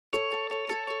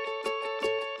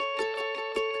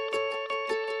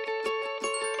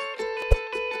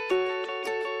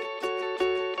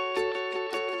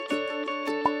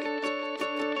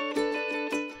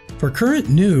For current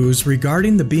news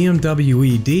regarding the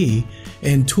BMWED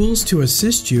and tools to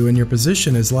assist you in your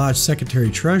position as Lodge Secretary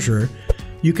Treasurer,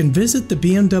 you can visit the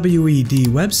BMWED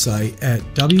website at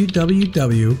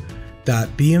www.bmwe.org.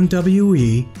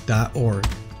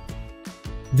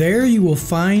 There you will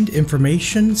find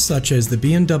information such as the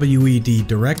BMWED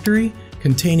directory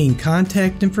containing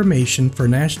contact information for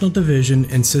National Division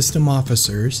and System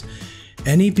Officers,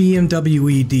 any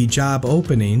BMWED job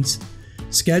openings,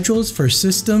 schedules for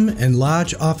System and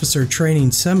Lodge Officer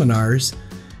training seminars,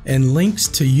 and links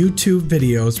to YouTube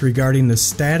videos regarding the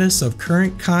status of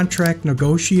current contract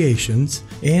negotiations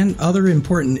and other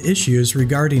important issues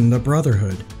regarding the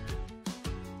Brotherhood.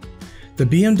 The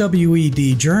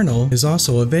BMWED Journal is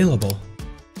also available.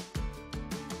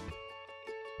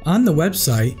 On the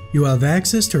website, you have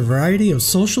access to a variety of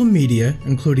social media,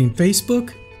 including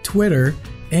Facebook, Twitter,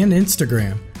 and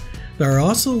Instagram. There are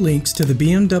also links to the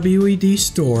BMWED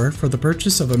store for the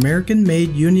purchase of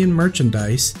American-made union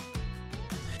merchandise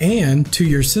and to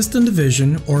your System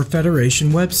Division or Federation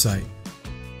website.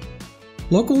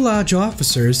 Local Lodge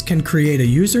officers can create a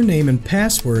username and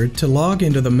password to log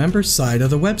into the members side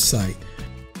of the website.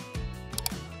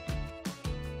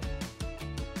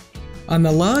 On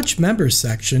the Lodge Members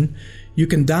section, you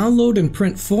can download and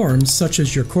print forms such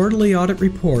as your quarterly audit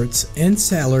reports and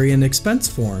salary and expense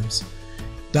forms.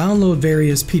 Download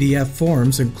various PDF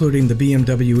forms including the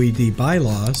BMWED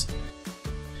bylaws,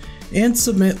 and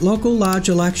submit local Lodge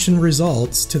election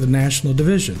results to the National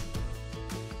Division.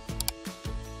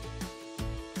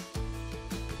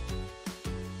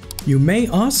 You may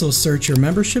also search your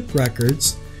membership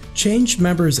records, change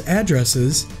members'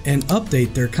 addresses, and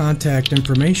update their contact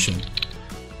information.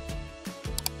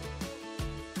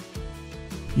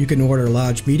 You can order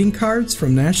Lodge meeting cards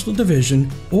from National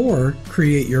Division or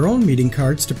create your own meeting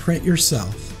cards to print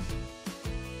yourself.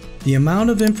 The amount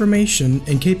of information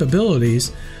and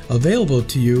capabilities available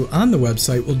to you on the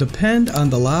website will depend on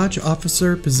the Lodge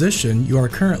officer position you are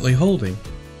currently holding.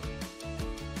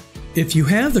 If you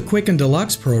have the Quicken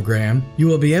Deluxe program, you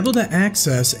will be able to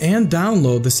access and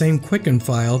download the same Quicken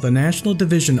file the National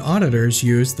Division auditors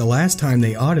used the last time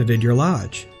they audited your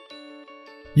Lodge.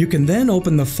 You can then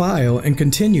open the file and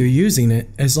continue using it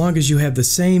as long as you have the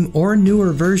same or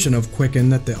newer version of Quicken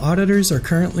that the auditors are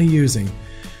currently using.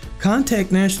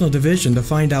 Contact National Division to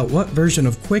find out what version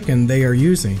of Quicken they are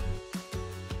using.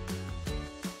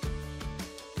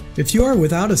 If you are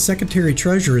without a Secretary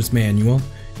Treasurer's manual,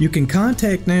 you can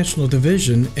contact National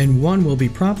Division and one will be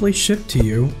promptly shipped to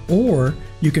you, or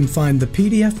you can find the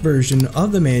PDF version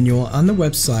of the manual on the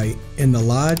website in the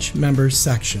Lodge Members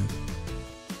section.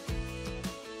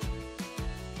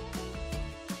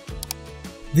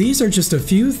 These are just a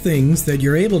few things that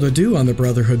you're able to do on the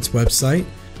Brotherhood's website.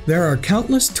 There are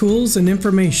countless tools and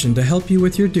information to help you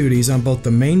with your duties on both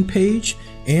the main page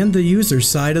and the user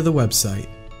side of the website.